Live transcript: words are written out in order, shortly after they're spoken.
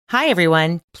Hi,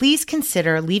 everyone. Please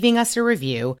consider leaving us a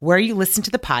review where you listen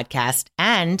to the podcast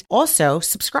and also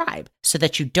subscribe so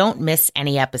that you don't miss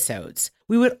any episodes.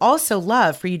 We would also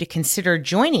love for you to consider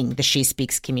joining the She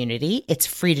Speaks community. It's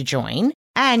free to join,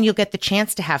 and you'll get the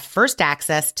chance to have first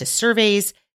access to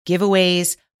surveys,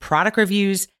 giveaways, product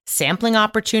reviews, sampling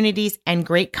opportunities, and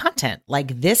great content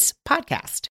like this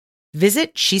podcast.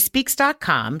 Visit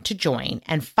shespeaks.com to join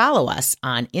and follow us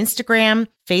on Instagram,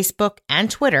 Facebook, and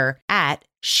Twitter at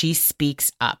She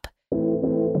Speaks Up.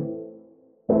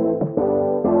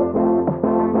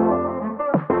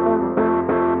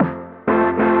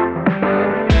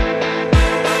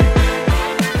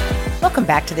 Welcome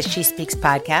back to the She Speaks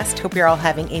podcast. Hope you're all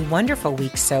having a wonderful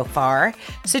week so far.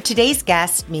 So today's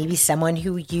guest may be someone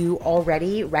who you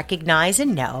already recognize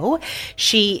and know.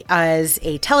 She is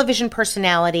a television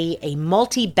personality, a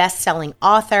multi-best-selling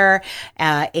author,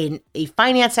 a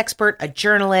finance expert, a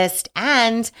journalist,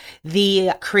 and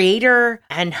the creator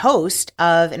and host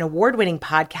of an award-winning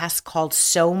podcast called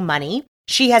So Money.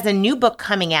 She has a new book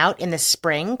coming out in the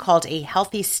spring called A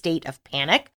Healthy State of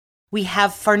Panic. We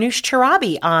have Farnoosh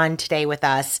Torabi on today with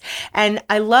us. And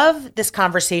I love this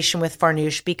conversation with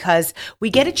Farnoosh because we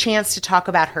get a chance to talk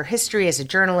about her history as a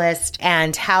journalist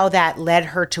and how that led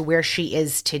her to where she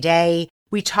is today.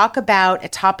 We talk about a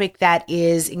topic that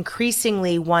is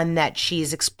increasingly one that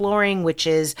she's exploring, which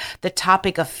is the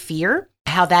topic of fear,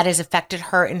 how that has affected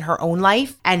her in her own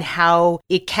life and how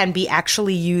it can be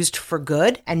actually used for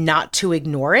good and not to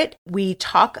ignore it. We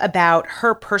talk about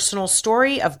her personal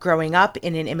story of growing up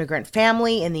in an immigrant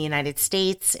family in the United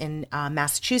States, in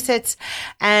Massachusetts.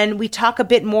 And we talk a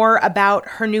bit more about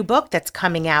her new book that's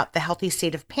coming out, The Healthy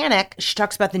State of Panic. She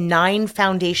talks about the 9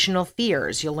 foundational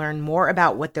fears. You'll learn more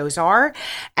about what those are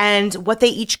and what they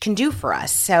each can do for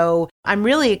us. So I'm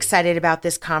really excited about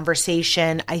this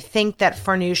conversation. I think that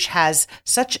Farnoosh has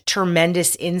such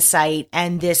tremendous insight,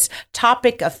 and this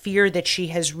topic of fear that she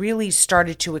has really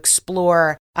started to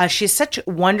explore. She has such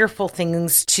wonderful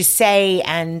things to say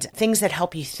and things that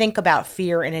help you think about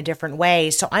fear in a different way.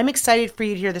 So I'm excited for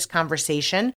you to hear this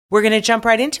conversation. We're going to jump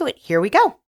right into it. Here we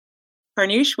go.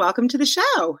 Farnoosh, welcome to the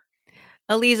show.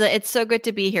 Aliza, it's so good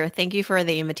to be here. Thank you for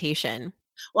the invitation.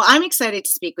 Well, I'm excited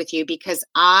to speak with you because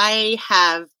I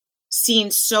have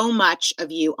seen so much of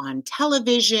you on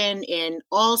television in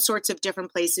all sorts of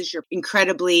different places. You're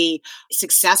incredibly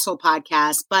successful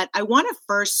podcast, but I want to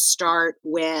first start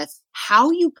with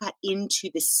how you got into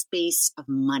the space of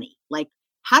money. Like,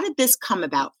 how did this come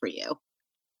about for you?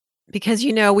 Because,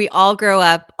 we all grow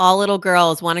up, all little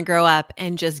girls want to grow up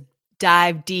and just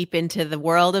dive deep into the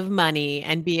world of money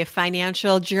and be a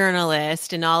financial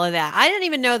journalist and all of that. I didn't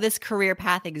even know this career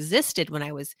path existed when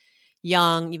I was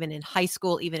young, even in high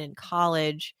school, even in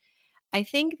college. I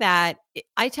think that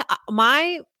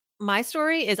my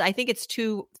story is, I think it's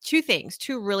two things,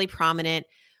 two really prominent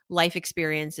life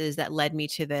experiences that led me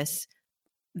to this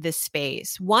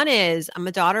space. One is I'm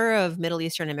a daughter of Middle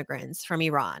Eastern immigrants from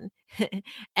Iran.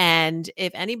 And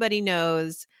if anybody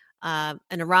knows an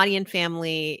Iranian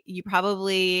family, you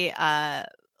probably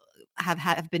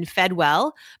have been fed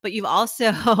well, but you've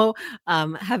also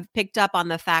have picked up on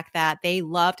the fact that they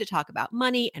love to talk about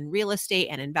money and real estate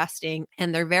and investing,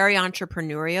 and they're very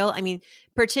entrepreneurial. I mean,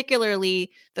 particularly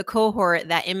the cohort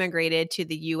that immigrated to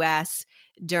the U.S.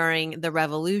 during the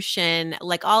revolution,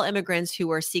 like all immigrants who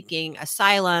were seeking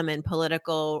asylum and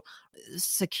political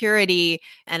security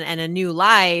and a new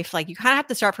life, like you kind of have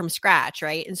to start from scratch,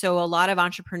 right? And so a lot of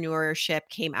entrepreneurship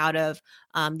came out of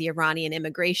the Iranian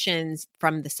immigrations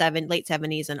from the late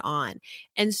 70s and on.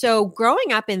 And so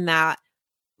growing up in that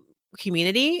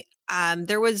community,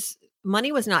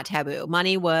 money was not taboo.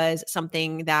 Money was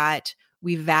something that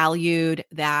we valued,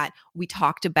 that we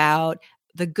talked about,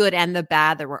 the good and the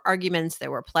bad. There were arguments,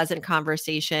 there were pleasant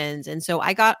conversations. And so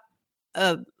I got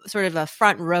a sort of a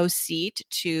front row seat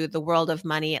to the world of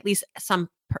money, at least some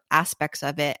aspects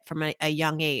of it from a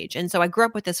young age. And so I grew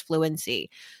up with this fluency.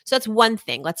 So that's one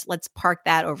thing. Let's park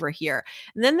that over here.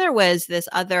 And then there was this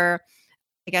other,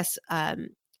 I guess,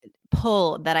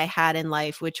 pull that I had in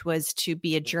life, which was to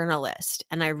be a journalist.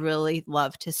 And I really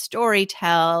love to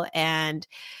storytell, and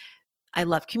I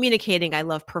love communicating. I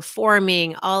love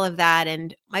performing, all of that.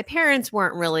 And my parents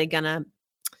weren't really going to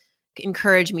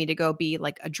encourage me to go be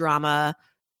like a drama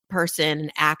person,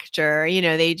 an actor.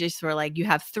 They just were like, you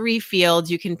have 3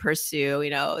 fields you can pursue.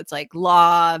 It's like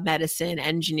law, medicine,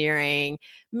 engineering,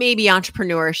 maybe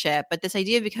entrepreneurship. But this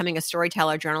idea of becoming a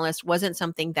storyteller journalist wasn't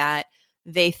something that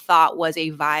they thought was a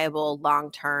viable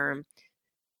long-term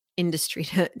industry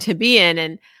to be in.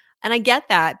 And I get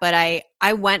that, but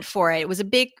I went for it. It was a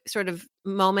big sort of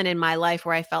moment in my life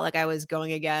where I felt like I was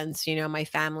going against, my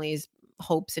family's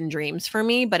hopes and dreams for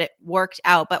me, but it worked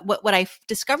out. But what I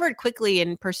discovered quickly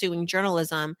in pursuing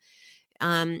journalism,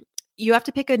 you have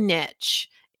to pick a niche.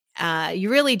 You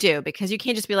really do, because you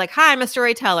can't just be like, "Hi, I'm a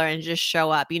storyteller," and just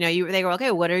show up. They go,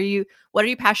 "Okay, what are you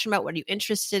passionate about? What are you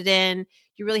interested in?"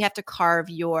 You really have to carve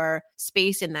your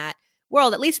space in that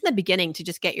world, at least in the beginning, to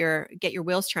just get your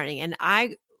wheels turning. And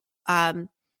I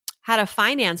had a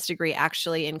finance degree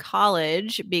actually in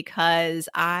college because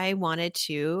I wanted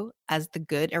to, as the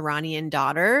good Iranian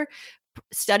daughter,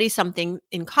 study something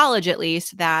in college at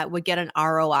least that would get an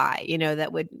ROI,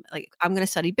 that would, like, I'm going to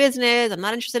study business. I'm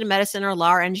not interested in medicine or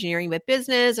law or engineering, but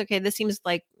business. Okay, this seems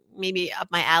like maybe up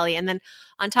my alley. And then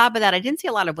on top of that, I didn't see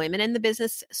a lot of women in the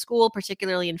business school,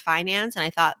 particularly in finance. And I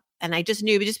thought, and I just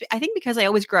knew, I think because I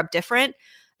always grew up different,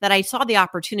 that I saw the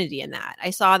opportunity in that.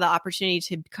 I saw the opportunity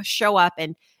to show up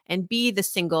and be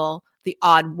the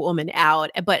odd woman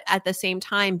out, but at the same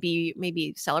time be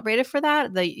maybe celebrated for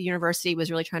that. The university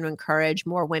was really trying to encourage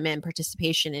more women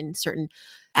participation in certain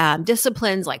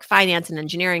disciplines like finance and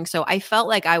engineering. So I felt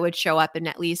like I would show up and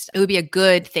at least it would be a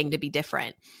good thing to be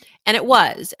different. And it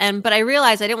was. But I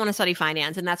realized I didn't want to study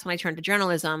finance. And that's when I turned to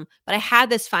journalism. But I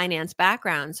had this finance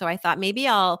background. So I thought maybe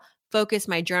I'll focus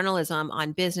my journalism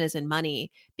on business and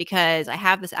money because I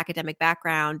have this academic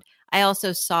background. I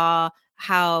also saw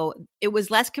how it was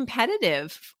less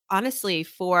competitive, honestly,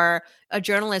 for a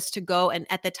journalist to go, and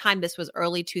at the time, this was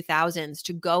early 2000s,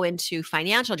 to go into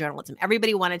financial journalism.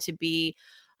 Everybody wanted to be,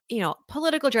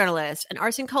 political journalist, an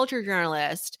arts and culture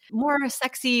journalist, more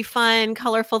sexy, fun,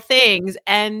 colorful things.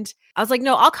 And I was like,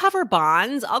 no, I'll cover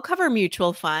bonds. I'll cover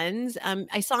mutual funds.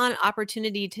 I saw an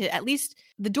opportunity to, at least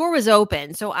the door was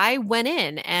open. So I went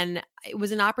in, and it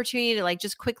was an opportunity to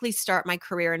just quickly start my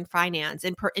career in finance,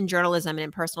 in journalism and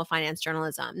in personal finance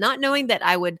journalism, not knowing that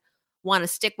I would want to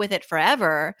stick with it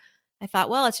forever. I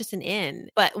thought, well, it's just an in.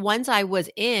 But once I was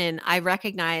in, I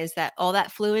recognized that all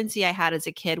that fluency I had as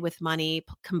a kid with money,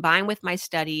 combined with my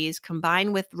studies,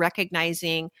 combined with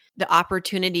recognizing the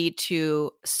opportunity to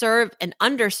serve an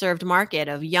underserved market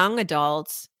of young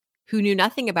adults who knew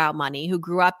nothing about money, who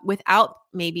grew up without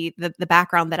maybe the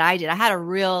background that I did.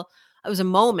 It was a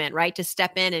moment, right, to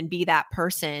step in and be that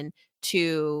person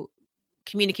to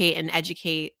communicate and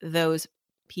educate those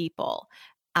people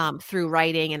through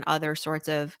writing and other sorts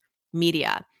of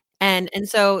media. And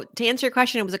so to answer your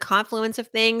question, it was a confluence of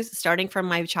things starting from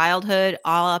my childhood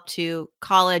all up to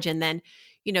college. And then,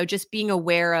 just being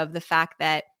aware of the fact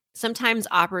that sometimes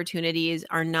opportunities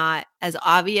are not as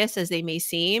obvious as they may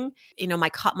seem. My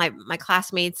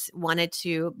classmates wanted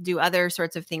to do other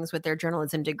sorts of things with their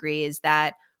journalism degrees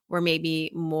that were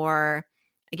maybe more,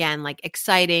 again, like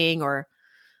exciting or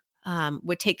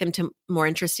would take them to more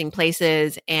interesting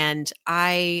places. And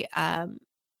I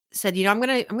said, I'm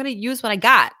gonna use what I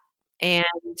got, and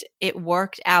it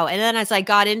worked out. And then as I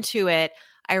got into it,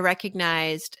 I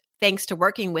recognized, thanks to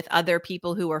working with other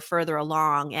people who were further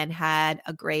along and had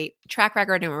a great track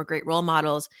record and were great role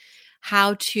models,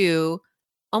 how to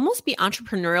almost be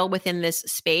entrepreneurial within this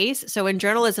space. So in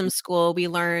journalism school, we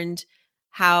learned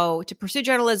how to pursue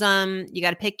journalism. You got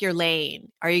to pick your lane.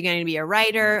 Are you going to be a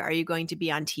writer? Are you going to be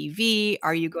on TV?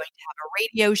 Are you going to have a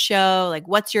radio show? Like,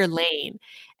 what's your lane?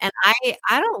 And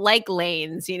I don't like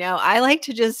lanes, I like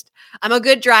to I'm a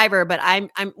good driver, but I'm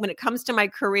when it comes to my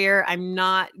career, I'm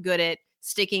not good at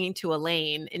sticking to a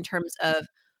lane in terms of,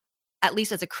 at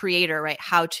least as a creator, right,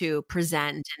 how to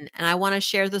present. And I want to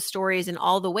share the stories in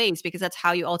all the ways, because that's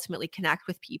how you ultimately connect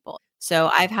with people. So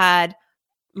I've had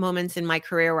moments in my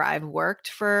career where I've worked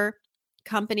for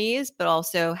companies, but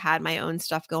also had my own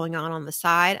stuff going on the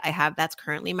side. That's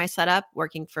currently my setup,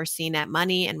 working for CNET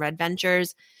Money and Red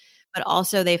Ventures, but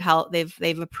also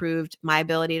they've approved my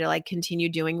ability to continue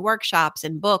doing workshops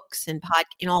and books and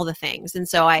all the things. And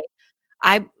so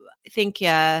I think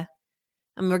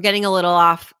we're getting a little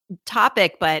off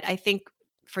topic, but I think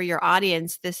for your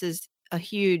audience, this is a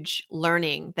huge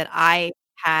learning that I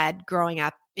had growing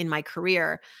up in my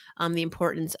career, the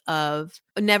importance of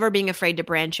never being afraid to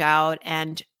branch out.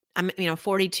 And I'm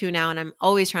 42 now, and I'm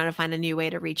always trying to find a new way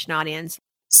to reach an audience.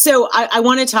 So I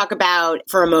want to talk about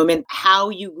for a moment how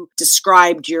you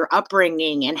described your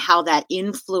upbringing and how that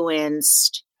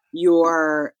influenced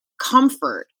your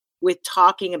comfort with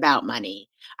talking about money.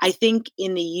 I think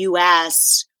in the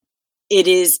US, it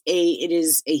is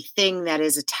a thing that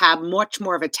is much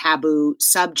more of a taboo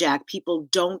subject. People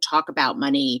don't talk about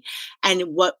money. And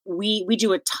what we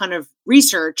do a ton of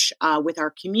research with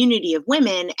our community of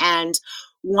women. And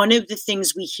one of the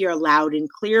things we hear loud and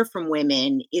clear from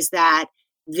women is that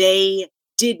they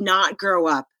did not grow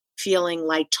up feeling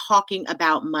like talking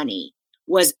about money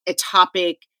was a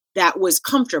topic that was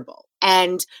comfortable.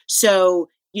 And so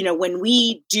when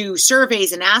we do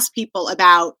surveys and ask people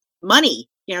about money,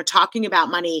 talking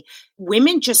about money,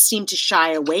 women just seem to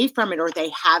shy away from it, or they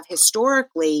have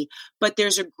historically, but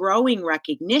there's a growing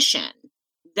recognition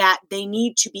that they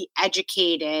need to be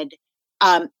educated.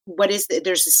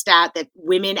 There's a stat that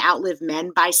women outlive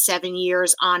men by 7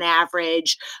 years on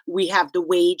average. We have the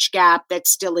wage gap that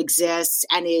still exists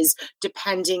and is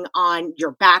depending on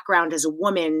your background as a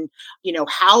woman,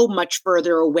 how much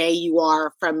further away you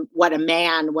are from what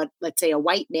let's say a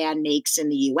white man makes in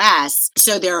the US.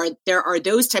 So there are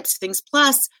those types of things.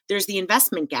 Plus there's the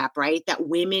investment gap, right? That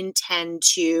women tend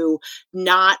to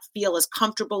not feel as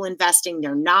comfortable investing.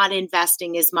 They're not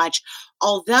investing as much.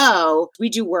 Although we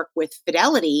do work with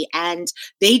Fidelity, and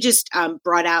they just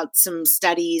brought out some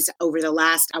studies over the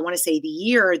last, I want to say the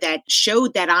year, that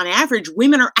showed that on average,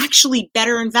 women are actually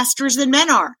better investors than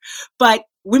men are. But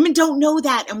women don't know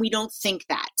that, and we don't think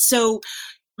that. So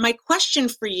my question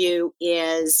for you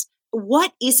is,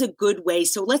 what is a good way?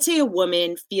 So let's say a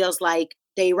woman feels like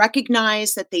they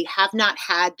recognize that they have not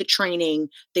had the training.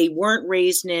 They weren't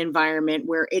raised in an environment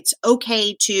where it's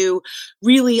okay to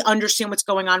really understand what's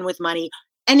going on with money.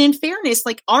 And in fairness,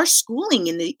 like our schooling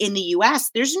in the US,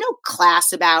 there's no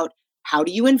class about how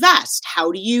do you invest?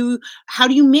 How do you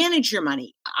manage your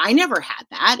money? I never had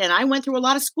that. And I went through a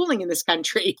lot of schooling in this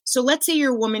country. So let's say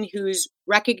you're a woman who's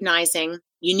recognizing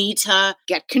you need to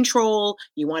get control.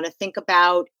 You want to think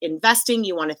about investing.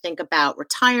 You want to think about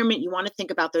retirement. You want to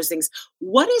think about those things.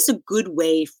 What is a good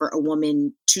way for a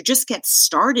woman to just get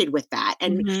started with that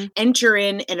and enter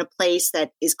in a place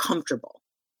that is comfortable?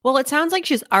 Well, it sounds like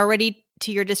she's already,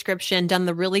 to your description, done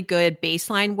the really good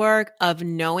baseline work of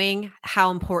knowing how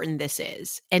important this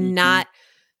is and not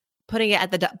putting it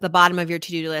at the bottom of your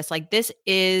to-do list. Like, this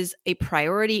is a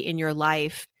priority in your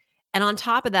life. And on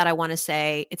top of that, I want to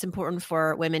say it's important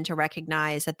for women to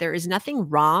recognize that there is nothing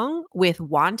wrong with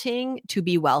wanting to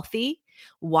be wealthy,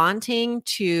 wanting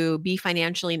to be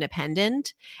financially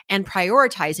independent, and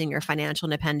prioritizing your financial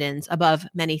independence above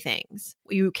many things.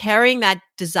 You carrying that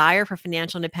desire for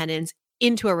financial independence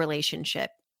into a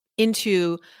relationship,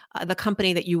 into the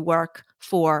company that you work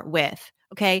for with.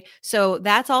 Okay. So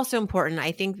that's also important.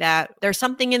 I think that there's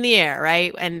something in the air,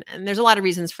 right? And there's a lot of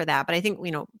reasons for that. But I think,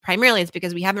 primarily it's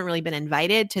because we haven't really been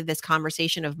invited to this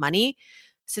conversation of money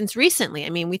since recently. I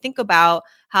mean, we think about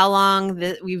how long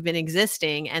we've been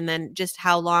existing, and then just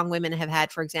how long women have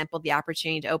had, for example, the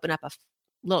opportunity to open up a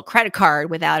little credit card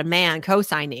without a man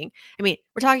co-signing. I mean,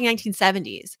 we're talking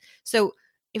 1970s. So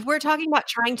if we're talking about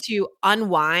trying to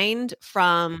unwind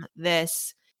from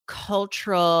this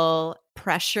cultural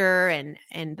pressure and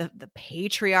the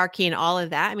patriarchy and all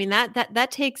of that, I mean,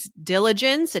 that takes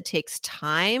diligence, it takes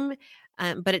time,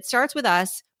 but it starts with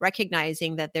us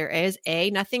recognizing that there is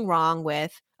nothing wrong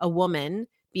with a woman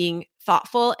being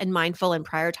thoughtful and mindful and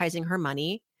prioritizing her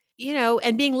money,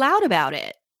 and being loud about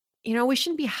it. We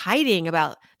shouldn't be hiding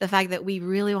about the fact that we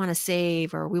really want to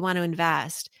save or we want to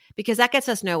invest, because that gets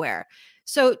us nowhere.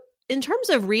 So in terms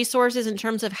of resources, in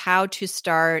terms of how to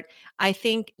start, I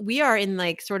think we are in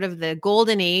like sort of the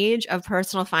golden age of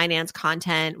personal finance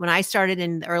content. When I started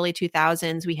in the early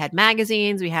 2000s, we had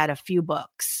magazines, we had a few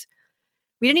books.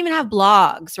 We didn't even have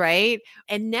blogs, right?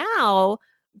 And now,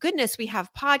 goodness, we have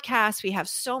podcasts, we have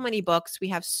so many books, we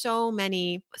have so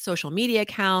many social media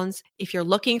accounts. If you're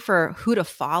looking for who to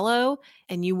follow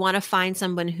and you want to find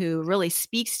someone who really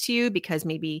speaks to you because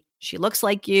maybe she looks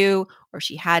like you, or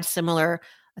she had a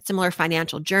similar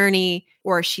financial journey,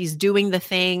 or she's doing the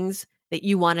things that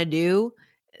you want to do,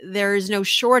 there's no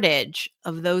shortage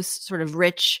of those sort of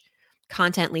rich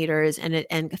content leaders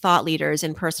and thought leaders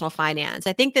in personal finance.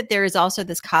 I think that there is also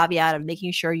this caveat of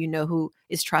making sure you know who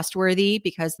is trustworthy,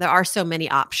 because there are so many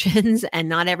options and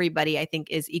not everybody, I think,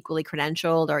 is equally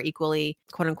credentialed or equally,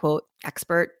 quote unquote,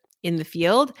 expert in the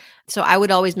field. So I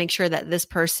would always make sure that this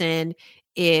person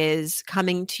is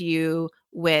coming to you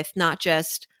with not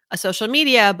just a social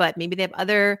media, but maybe they have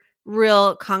other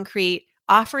real concrete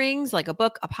offerings like a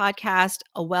book, a podcast,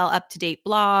 a well up-to-date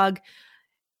blog,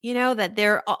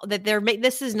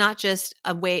 this is not just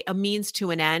a means to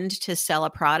an end to sell a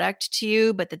product to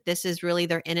you, but that this is really,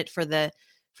 they're in it for the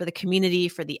community,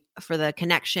 for the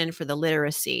connection, for the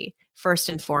literacy, first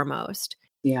and foremost.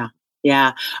 Yeah.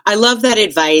 Yeah. I love that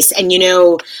advice. And,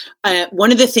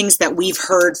 one of the things that we've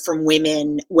heard from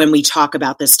women when we talk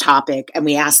about this topic and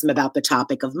we ask them about the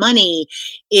topic of money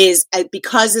is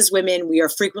because as women, we are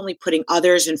frequently putting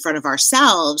others in front of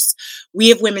ourselves. We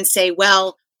have women say,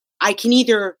 well, I can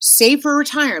either save for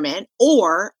retirement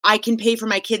or I can pay for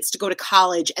my kids to go to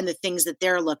college and the things that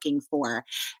they're looking for.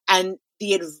 And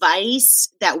the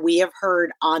advice that we have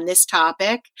heard on this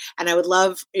topic, and I would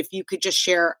love if you could just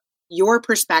share your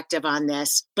perspective on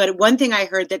this. But one thing I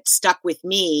heard that stuck with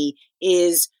me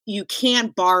is you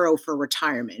can't borrow for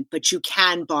retirement, but you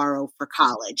can borrow for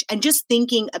college. And just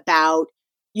thinking about,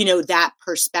 that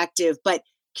perspective. But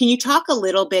can you talk a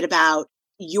little bit about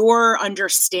your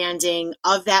understanding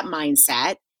of that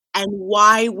mindset and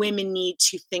why women need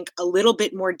to think a little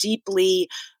bit more deeply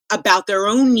about their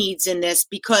own needs in this?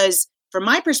 Because from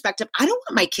my perspective, I don't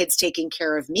want my kids taking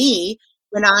care of me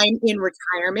when I'm in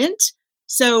retirement.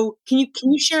 So can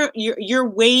you share, you're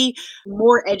way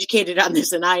more educated on this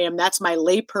than I am. That's my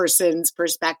layperson's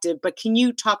perspective. But can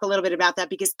you talk a little bit about that?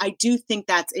 Because I do think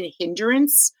that's a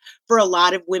hindrance for a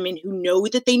lot of women who know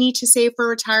that they need to save for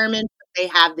retirement, but they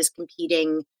have this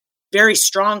very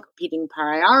strong competing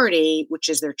priority, which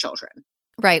is their children.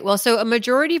 Right. Well, so a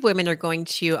majority of women are going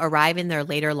to arrive in their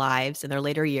later lives, in their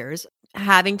later years,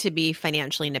 having to be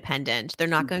financially independent. They're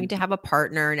not going to have a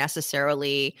partner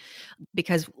necessarily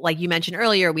because, like you mentioned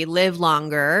earlier, we live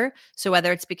longer. So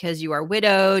whether it's because you are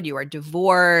widowed, you are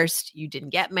divorced, you didn't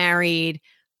get married,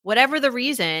 whatever the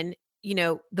reason,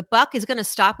 the buck is going to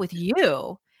stop with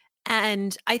you.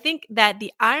 And I think that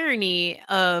the irony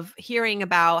of hearing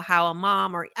about how a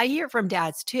mom, or I hear it from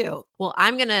dads too, well,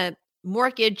 I'm going to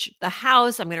mortgage the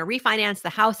house, I'm going to refinance the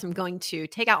house, I'm going to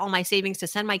take out all my savings to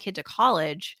send my kid to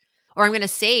college, or I'm going to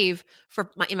save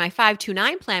in my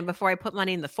 529 plan before I put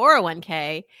money in the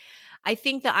 401k. I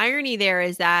think the irony there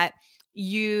is that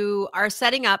you are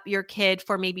setting up your kid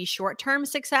for maybe short-term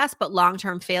success, but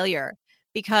long-term failure.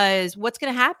 Because what's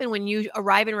going to happen when you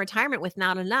arrive in retirement with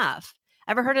not enough?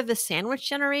 Ever heard of the sandwich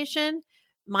generation?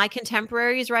 My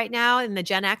contemporaries right now in the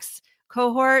Gen X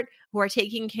cohort who are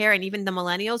taking care, and even the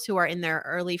millennials who are in their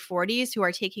early 40s who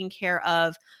are taking care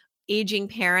of aging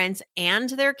parents and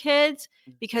their kids,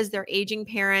 because their aging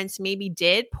parents maybe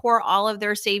did pour all of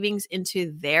their savings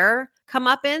into their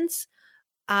comeuppance.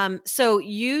 So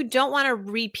you don't want to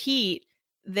repeat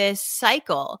this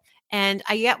cycle. And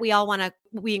yet we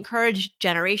encourage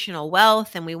generational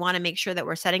wealth, and we want to make sure that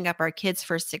we're setting up our kids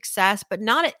for success, but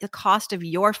not at the cost of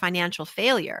your financial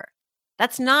failure.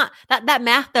 That's not, that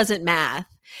math doesn't math.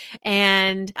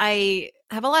 And I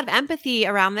have a lot of empathy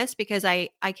around this because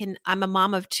I'm a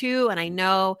mom of two, and I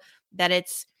know that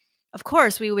of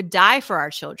course we would die for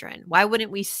our children. Why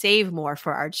wouldn't we save more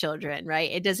for our children,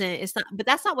 right? But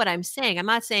that's not what I'm saying. I'm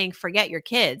not saying forget your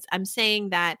kids. I'm saying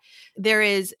that there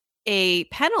is a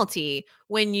penalty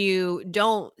when you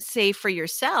don't save for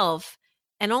yourself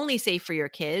and only save for your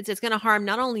kids. It's going to harm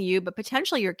not only you, but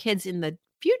potentially your kids in the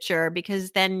future,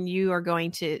 because then you are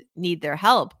going to need their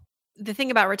help. The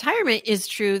thing about retirement is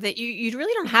true that you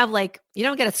really don't have you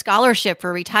don't get a scholarship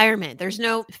for retirement. There's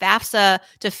no FAFSA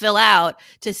to fill out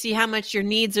to see how much your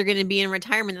needs are going to be in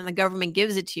retirement, and the government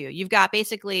gives it to you. You've got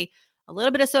basically a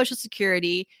little bit of Social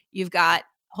Security. You've got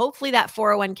hopefully that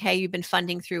 401k you've been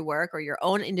funding through work, or your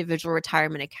own individual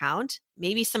retirement account,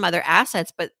 maybe some other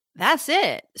assets, but that's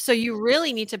it. So you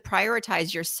really need to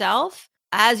prioritize yourself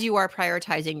as you are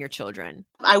prioritizing your children.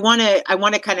 I want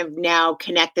to kind of now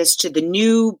connect this to the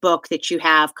new book that you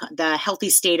have, The Healthy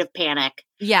State of Panic.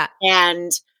 Yeah.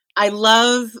 And I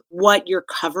love what you're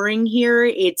covering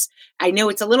here. I know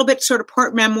it's a little bit sort of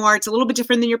part memoir. It's a little bit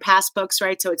different than your past books,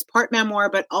 right? So it's part memoir,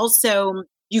 but also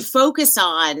you focus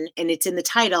on, and it's in the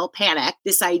title, Panic,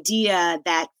 this idea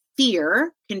that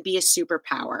fear can be a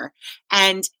superpower.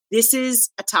 And this is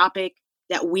a topic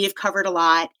that we have covered a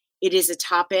lot. It is a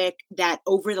topic that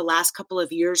over the last couple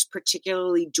of years,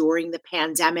 particularly during the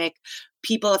pandemic,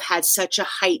 people have had such a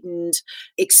heightened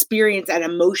experience, an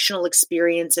emotional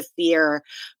experience of fear.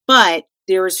 But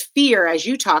there is fear, as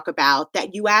you talk about,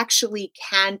 that you actually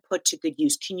can put to good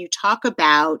use. Can you talk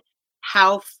about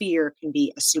how fear can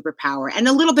be a superpower and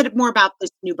a little bit more about this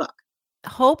new book?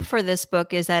 Hope for this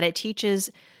book is that it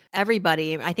teaches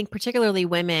everybody, I think particularly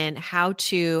women, how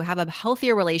to have a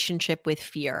healthier relationship with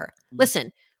fear.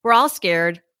 Listen, we're all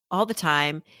scared all the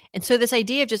time. And so this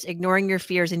idea of just ignoring your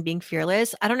fears and being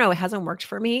fearless, I don't know, it hasn't worked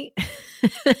for me.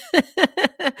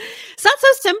 It's not so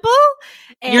simple.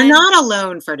 And you're not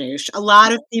alone, Farnoosh. A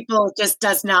lot of people just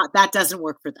that doesn't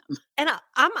work for them. And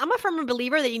I'm a firm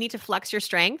believer that you need to flex your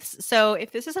strengths. So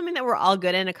if this is something that we're all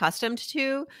good and accustomed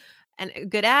to and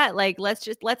good at, let's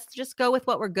just go with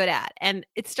what we're good at. And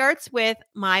it starts with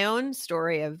my own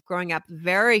story of growing up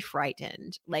very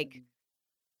frightened,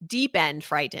 deep end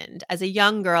frightened as a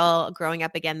young girl growing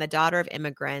up, again, the daughter of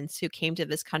immigrants who came to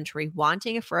this country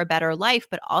wanting for a better life,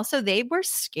 but also they were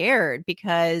scared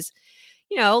because,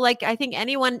 like I think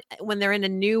anyone, when they're in a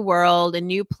new world, a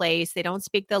new place, they don't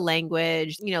speak the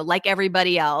language, like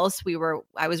everybody else.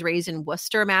 I was raised in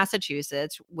Worcester,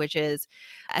 Massachusetts, which is,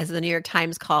 as the New York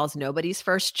Times calls, nobody's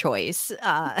first choice.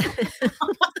 I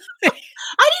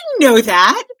didn't know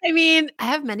that. I mean, I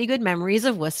have many good memories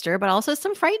of Worcester, but also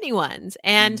some frightening ones.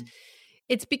 And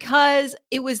it's because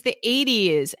it was the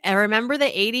 80s. I remember the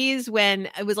 80s when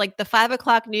it was like the 5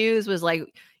 o'clock news was like,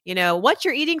 what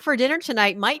you're eating for dinner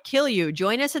tonight might kill you.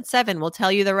 Join us at 7. We'll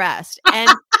tell you the rest. And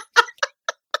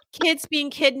kids being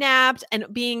kidnapped and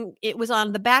it was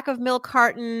on the back of milk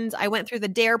cartons. I went through the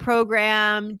DARE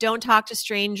program. Don't talk to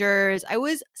strangers. I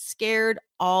was scared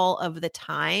all of the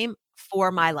time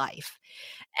for my life.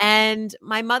 And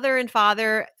my mother and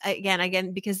father,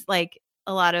 again, because like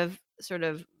a lot of sort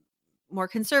of more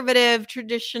conservative,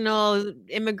 traditional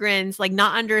immigrants, like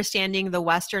not understanding the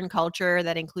Western culture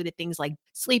that included things like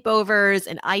sleepovers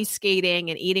and ice skating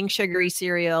and eating sugary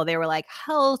cereal. They were like,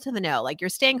 hell to the no. Like, you're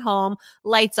staying home,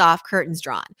 lights off, curtains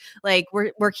drawn. Like,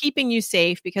 we're keeping you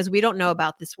safe because we don't know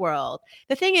about this world.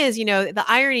 The thing is, the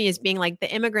irony is being like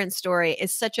the immigrant story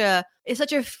is such a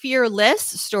fearless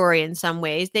story in some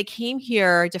ways. They came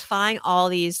here defying all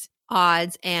these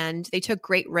odds and they took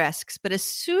great risks. But as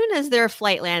soon as their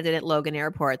flight landed at Logan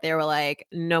Airport, they were like,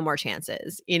 no more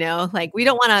chances. Like, we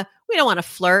don't want to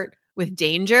flirt with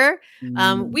danger.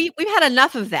 We've had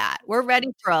enough of that. We're ready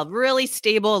for a really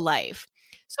stable life.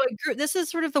 So this is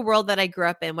sort of the world that I grew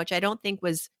up in, which I don't think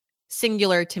was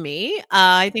singular to me.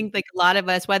 I think like a lot of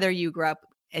us, whether you grew up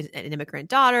as an immigrant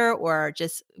daughter or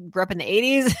just grew up in the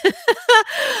 80s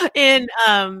in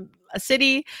a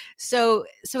city. So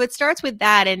it starts with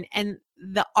that. And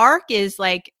the arc is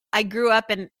like, I grew up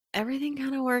and everything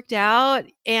kind of worked out.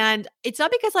 And it's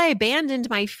not because I abandoned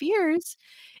my fears.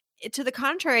 To the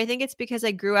contrary, I think it's because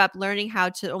I grew up learning how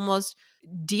to almost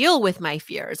deal with my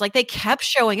fears. Like, they kept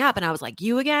showing up and I was like,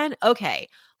 you again? Okay,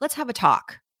 let's have a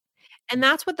talk. And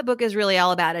that's what the book is really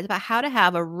all about. It's about how to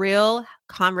have a real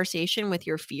conversation with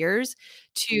your fears,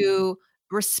 to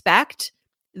respect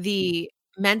the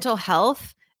mental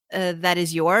health that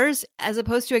is yours, as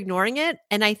opposed to ignoring it.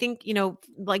 And I think,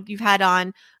 like you've had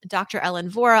on Dr.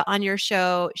 Ellen Vora on your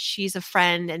show, she's a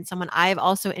friend and someone I've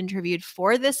also interviewed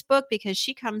for this book, because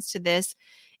she comes to this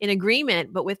in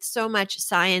agreement, but with so much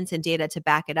science and data to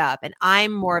back it up. And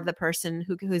I'm more of the person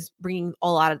who's bringing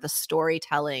a lot of the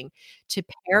storytelling to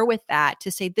pair with that,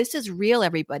 to say, this is real,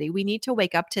 everybody. We need to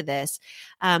wake up to this.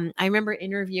 I remember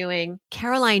interviewing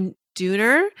Caroline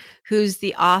Dooner, who's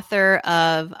the author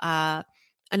of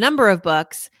a number of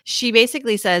books. She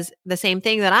basically says the same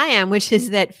thing that I am, which is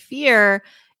that fear,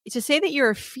 to say that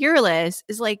you're fearless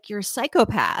is like you're a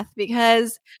psychopath,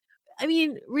 because I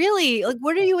mean, really, like,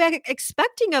 what are you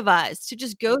expecting of us? To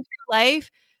just go through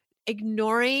life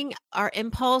ignoring our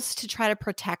impulse to try to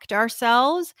protect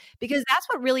ourselves? Because that's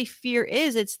what really fear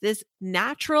is. It's this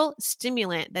natural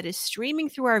stimulant that is streaming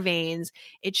through our veins.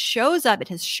 It shows up. It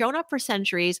has shown up for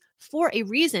centuries for a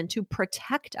reason, to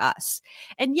protect us.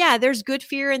 And yeah, there's good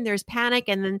fear and there's panic.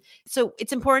 And then, so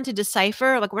it's important to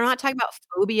decipher, like, we're not talking about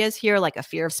phobias here, like a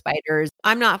fear of spiders.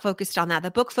 I'm not focused on that. The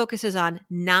book focuses on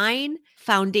 9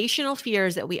 foundational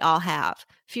fears that we all have: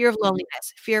 fear of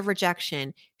loneliness, fear of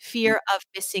rejection, fear of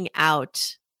missing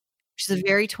out, which is a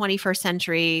very 21st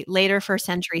century, later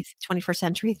 21st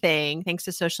century thing, thanks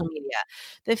to social media.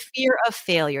 The fear of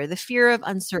failure, the fear of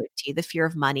uncertainty, the fear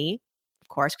of money.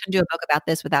 Of course, couldn't do a book about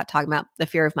this without talking about the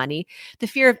fear of money. The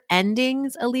fear of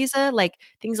endings, Aliza, like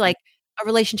things like a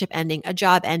relationship ending, a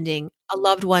job ending, a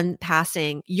loved one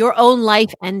passing, your own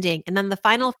life ending. And then the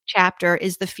final chapter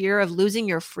is the fear of losing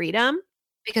your freedom,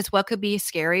 because what could be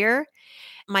scarier?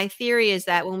 My theory is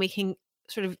that when we can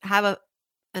sort of have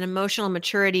an emotional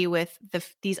maturity with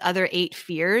these other 8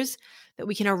 fears, that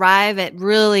we can arrive at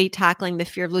really tackling the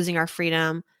fear of losing our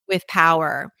freedom with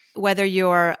power. Whether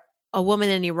you're a woman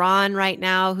in Iran right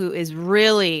now who is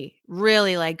really,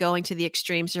 really like going to the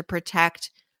extremes to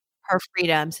protect her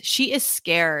freedoms, she is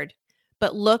scared.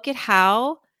 But look at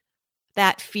how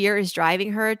that fear is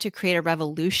driving her to create a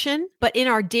revolution. But in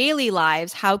our daily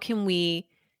lives, how can we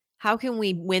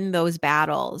win those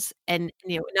battles? And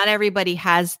not everybody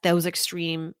has those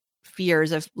extreme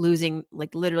fears of losing,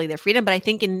 like, literally their freedom. But I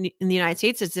think in the United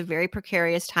States, it's a very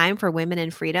precarious time for women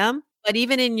in freedom. But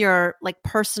even in your like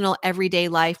personal everyday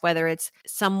life, whether it's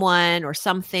someone or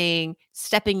something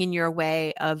stepping in your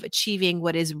way of achieving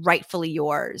what is rightfully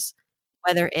yours,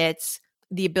 whether it's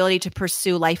the ability to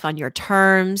pursue life on your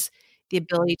terms, the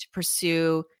ability to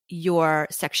pursue your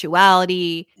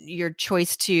sexuality, your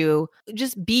choice to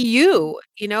just be you,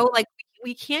 like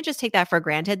we can't just take that for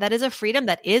granted. That is a freedom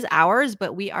that is ours,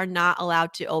 but we are not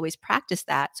allowed to always practice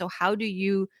that. So how do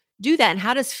you do that? And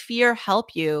how does fear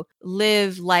help you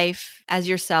live life as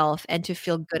yourself and to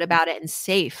feel good about it and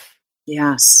safe?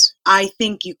 Yes. I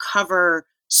think you cover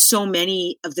so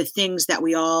many of the things that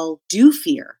we all do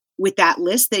fear with that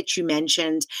list that you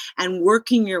mentioned, and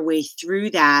working your way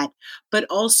through that, but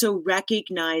also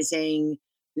recognizing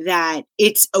that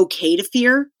it's okay to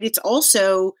fear. It's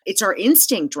our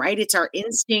instinct, right? It's our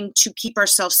instinct to keep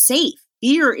ourselves safe.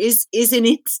 Fear is an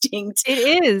instinct.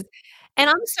 It is. And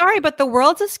I'm sorry, but the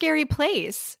world's a scary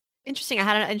place. Interesting. I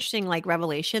had an interesting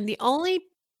revelation.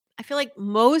 I feel like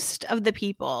most of the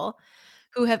people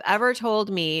who have ever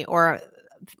told me, or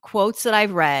quotes that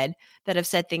I've read that have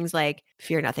said things like,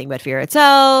 fear nothing but fear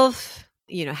itself,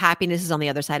 happiness is on the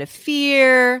other side of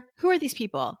fear. Who are these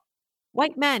people?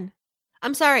 White men.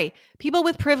 I'm sorry, people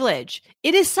with privilege.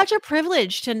 It is such a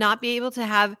privilege to not be able to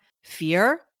have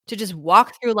fear, to just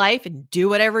walk through life and do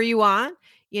whatever you want,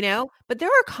 but there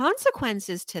are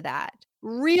consequences to that,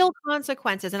 real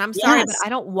consequences. And I'm sorry, but Yes. I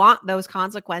don't want those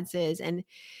consequences. And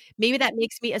maybe that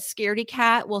makes me a scaredy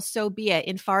cat. Well, so be it.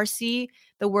 In Farsi,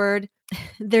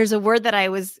 there's a word that I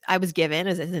was given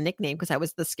as a nickname because I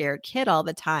was the scared kid all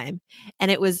the time.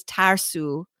 And it was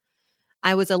tarsu.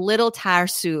 I was a little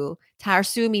tarsu.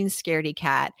 Tarsu means scaredy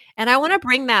cat. And I want to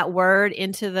bring that word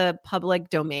into the public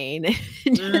domain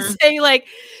and just say,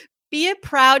 be a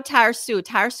proud tarsu.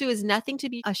 Tarsu is nothing to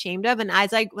be ashamed of. And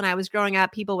when I was growing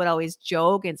up, people would always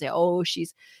joke and say, "Oh,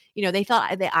 she's," they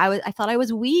thought that I thought I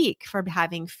was weak for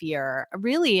having fear.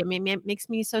 Really, I mean, it makes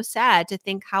me so sad to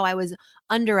think how I was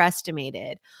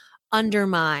underestimated,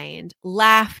 undermined,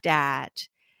 laughed at,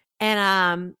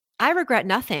 and I regret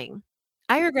nothing.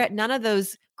 I regret none of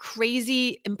those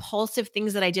crazy impulsive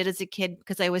things that I did as a kid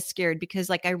because I was scared, because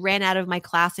I ran out of my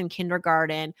class in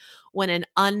kindergarten when an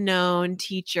unknown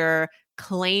teacher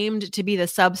claimed to be the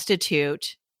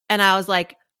substitute. And I was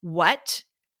like, what?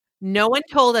 No one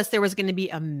told us there was going to be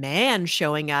a man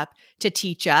showing up to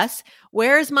teach us.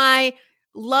 Where's my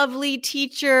lovely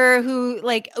teacher who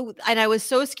and I was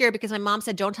so scared because my mom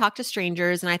said, don't talk to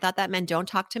strangers. And I thought that meant don't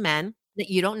talk to men that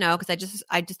you don't know. Cause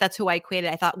I just, that's who I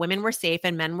equated. I thought women were safe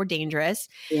and men were dangerous.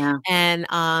 Yeah. And,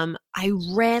 I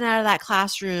ran out of that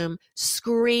classroom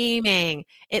screaming.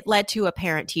 It led to a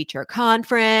parent teacher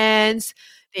conference.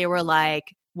 They were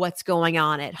like, what's going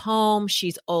on at home?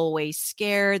 She's always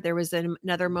scared. There was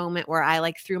another moment where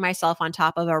I threw myself on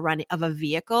top of a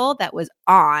vehicle that was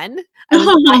on. I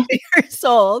was 5 years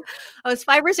old. I was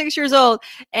 5 or 6 years old,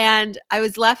 and I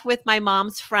was left with my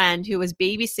mom's friend who was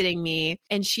babysitting me.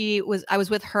 And I was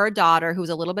with her daughter who was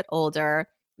a little bit older.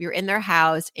 We were in their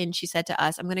house, and she said to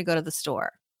us, "I'm going to go to the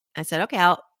store." I said, "Okay,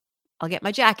 I'll get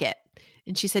my jacket."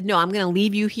 And she said, "No, I'm going to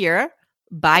leave you here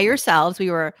by yourselves."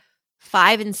 We were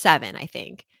 5 and 7, I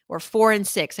think, or 4 and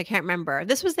 6. I can't remember.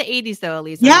 This was the 80s though,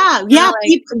 Elisa. Yeah.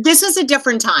 This is a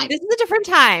different time. This is a different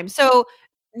time. So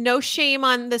no shame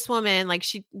on this woman.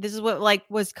 This is what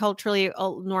was culturally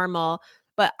normal.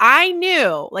 But I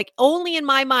knew, only in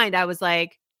my mind, I was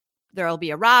like, there'll be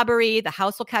a robbery. The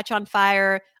house will catch on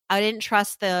fire. I didn't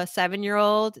trust the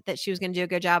 7-year-old that she was going to do a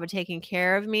good job of taking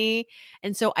care of me.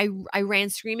 And so I ran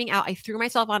screaming out. I threw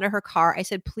myself onto her car. I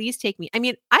said, "Please take me." I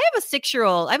mean, I have a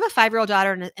 6-year-old, I have a 5-year-old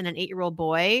daughter and an 8-year-old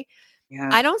boy. Yeah.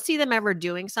 I don't see them ever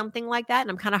doing something like that. And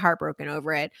I'm kind of heartbroken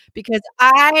over it because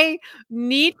I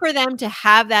need for them to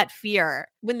have that fear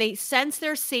when they sense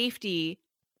their safety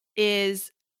is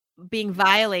being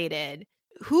violated.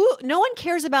 No one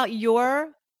cares about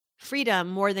your freedom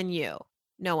more than you.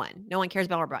 No one. No one cares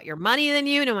more about your money than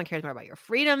you. No one cares more about your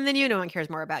freedom than you. No one cares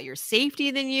more about your safety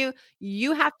than you.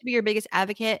 You have to be your biggest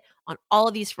advocate on all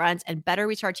of these fronts, and better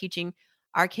we start teaching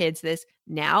our kids this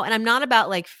now. And I'm not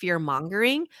about fear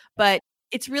mongering, but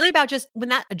it's really about just when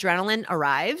that adrenaline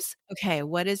arrives. Okay,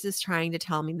 what is this trying to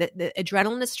tell me? The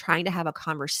adrenaline is trying to have a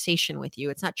conversation with you.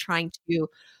 It's not trying to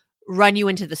run you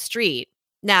into the street.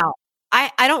 Now, I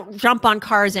don't jump on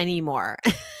cars anymore.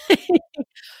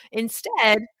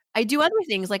 Instead, I do other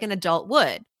things like an adult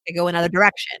would. I go another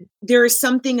direction. There is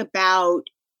something about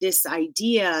this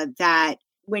idea that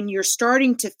when you're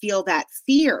starting to feel that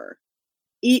fear,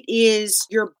 it is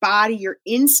your body, your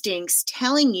instincts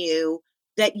telling you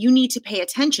that you need to pay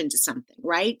attention to something,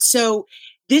 right? So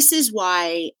this is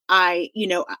why I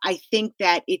think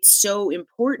that it's so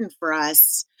important for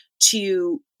us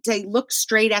to look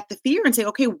straight at the fear and say,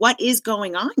 okay, what is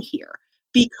going on here?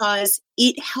 Because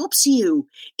it helps you.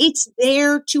 It's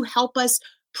there to help us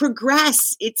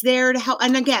progress. It's there to help.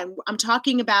 And again, I'm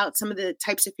talking about some of the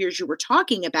types of fears you were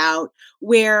talking about,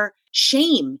 where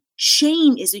shame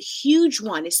is a huge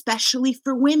one, especially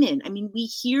for women. I mean, we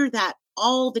hear that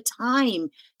all the time.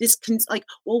 Like,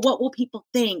 well, what will people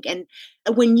think? And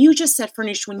when you just said,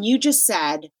 Farnoosh,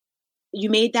 you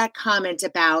made that comment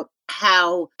about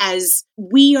how as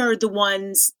we are the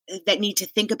ones that need to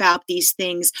think about these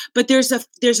things, but there's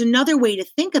another way to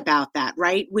think about that,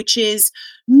 right? Which is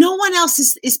no one else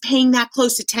is paying that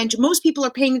close attention. Most people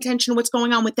are paying attention to what's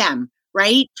going on with them,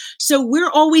 right? So we're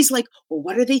always like, well,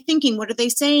 what are they thinking? What are they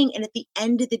saying? And at the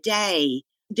end of the day,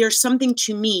 there's something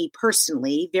to me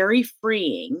personally very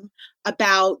freeing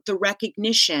about the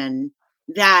recognition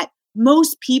that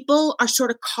most people are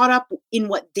sort of caught up in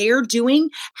what they're doing,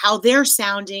 how they're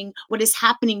sounding, what is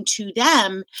happening to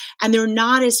them, and they're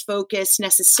not as focused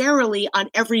necessarily on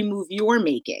every move you're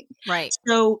making. Right.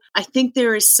 So I think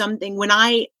there is something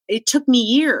it took me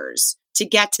years to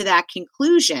get to that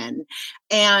conclusion.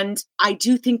 And I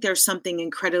do think there's something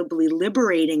incredibly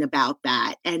liberating about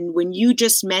that. And when you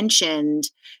just mentioned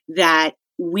that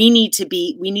we need to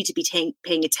be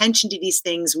paying attention to these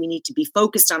things. We need to be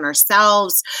focused on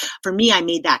ourselves. For me, I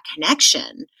made that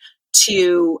connection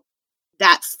to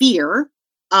that fear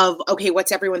of, okay,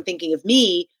 what's everyone thinking of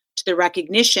me, to the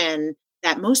recognition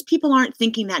that most people aren't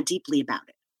thinking that deeply about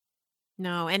it.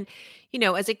 No. And,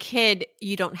 as a kid,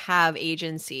 you don't have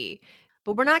agency,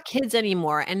 but we're not kids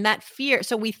anymore. And that fear,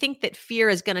 so we think that fear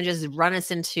is going to just run us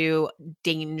into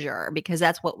danger because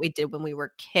that's what we did when we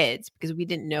were kids, because we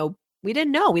didn't know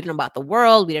about the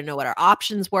world. We didn't know what our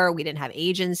options were. We didn't have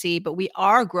agency, but we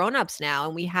are grown-ups now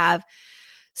and we have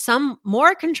some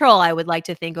more control, I would like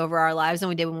to think, over our lives than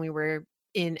we did when we were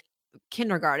in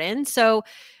kindergarten. So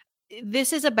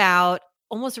this is about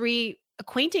almost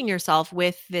reacquainting yourself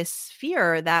with this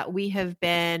fear that we had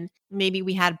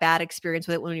bad experience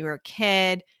with it when we were a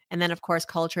kid. And then of course,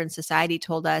 culture and society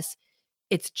told us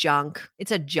it's junk.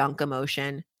 It's a junk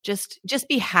emotion. Just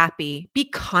be happy, be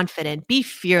confident, be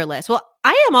fearless. Well,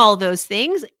 I am all those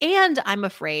things and I'm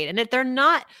afraid. And they're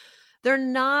not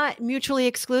mutually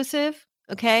exclusive.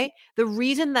 Okay. The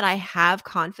reason that I have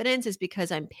confidence is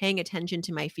because I'm paying attention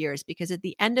to my fears, because at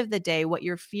the end of the day, what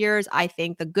your fears, I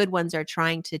think the good ones, are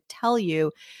trying to tell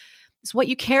you is what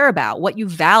you care about, what you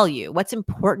value, what's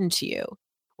important to you.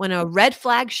 When a red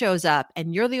flag shows up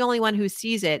and you're the only one who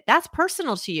sees it, that's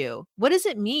personal to you. What does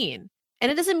it mean?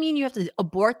 And it doesn't mean you have to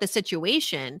abort the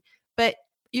situation, but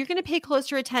you're going to pay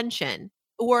closer attention.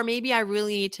 Or maybe I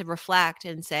really need to reflect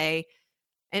and say,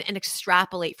 and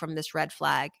extrapolate from this red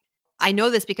flag. I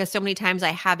know this because so many times I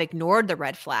have ignored the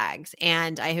red flags,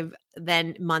 and I have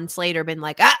then months later been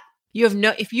like,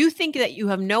 if you think that you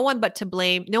have no one to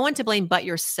blame but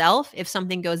yourself if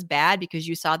something goes bad because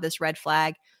you saw this red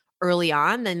flag early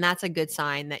on, then that's a good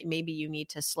sign that maybe you need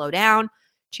to slow down,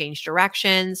 change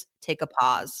directions, take a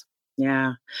pause.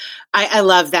 Yeah, I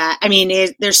love that. I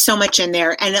mean, there's so much in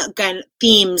there, and again,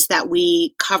 themes that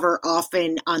we cover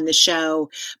often on the show.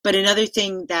 But another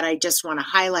thing that I just want to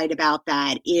highlight about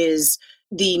that is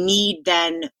the need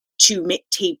then to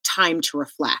take time to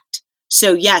reflect.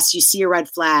 So yes, you see a red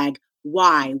flag.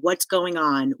 Why? What's going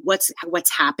on? What's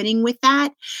happening with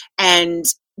that? And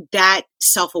that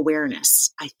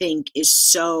self-awareness, I think, is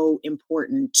so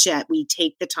important that we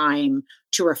take the time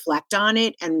to reflect on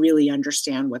it and really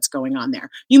understand what's going on there.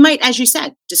 You might, as you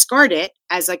said, discard it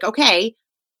as like, okay,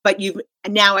 but you've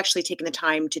now actually taken the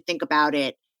time to think about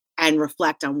it and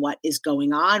reflect on what is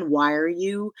going on. Why are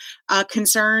you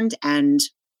concerned? And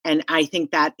I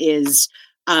think that is,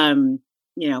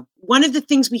 one of the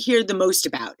things we hear the most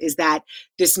about is that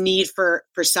this need for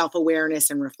self-awareness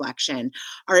and reflection.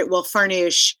 All right. Well,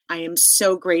 Farnoosh, I am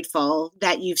so grateful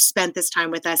that you've spent this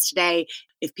time with us today.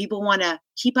 If people want to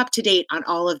keep up to date on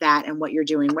all of that and what you're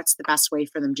doing, what's the best way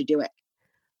for them to do it?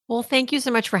 Well, thank you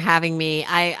so much for having me.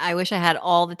 I wish I had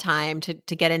all the time to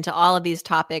get into all of these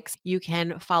topics. You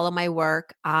can follow my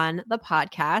work on the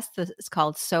podcast. It's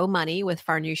called So Money with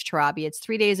Farnoosh Torabi. It's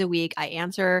 3 days a week. I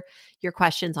answer your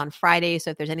questions on Friday. So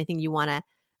if there's anything you want to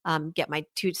get my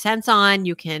 2 cents on,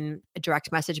 you can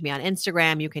direct message me on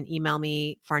Instagram. You can email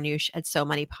me,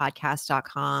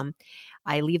 farnoosh@somoneypodcast.com.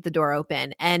 I leave the door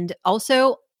open. And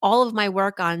also all of my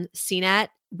work on CNET.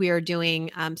 We are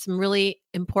doing some really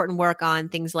important work on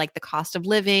things like the cost of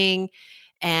living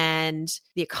and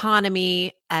the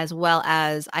economy, as well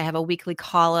as I have a weekly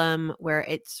column where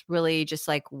it's really just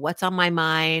like what's on my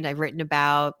mind. I've written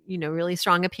about, really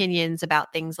strong opinions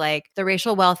about things like the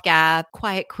racial wealth gap,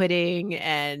 quiet quitting,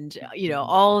 and,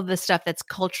 all of the stuff that's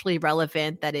culturally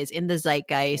relevant that is in the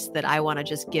zeitgeist that I want to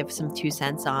just give some 2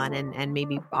 cents on and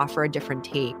maybe offer a different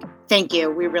take. Thank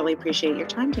you. We really appreciate your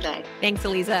time today. Thanks,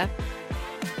 Aliza.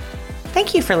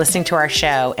 Thank you for listening to our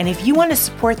show. And if you want to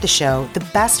support the show, the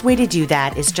best way to do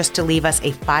that is just to leave us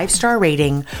a 5-star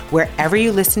rating wherever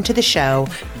you listen to the show.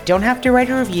 You don't have to write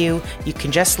a review. You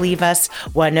can just leave us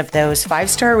one of those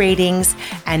 5-star ratings.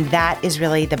 And that is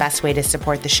really the best way to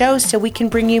support the show so we can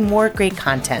bring you more great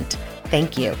content.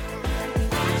 Thank you.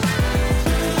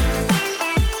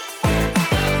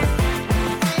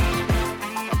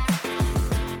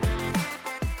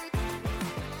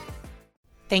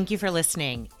 Thank you for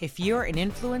listening. If you're an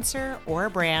influencer or a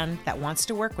brand that wants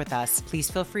to work with us,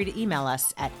 please feel free to email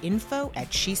us at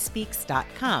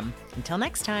info@shespeaks.com. Until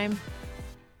next time.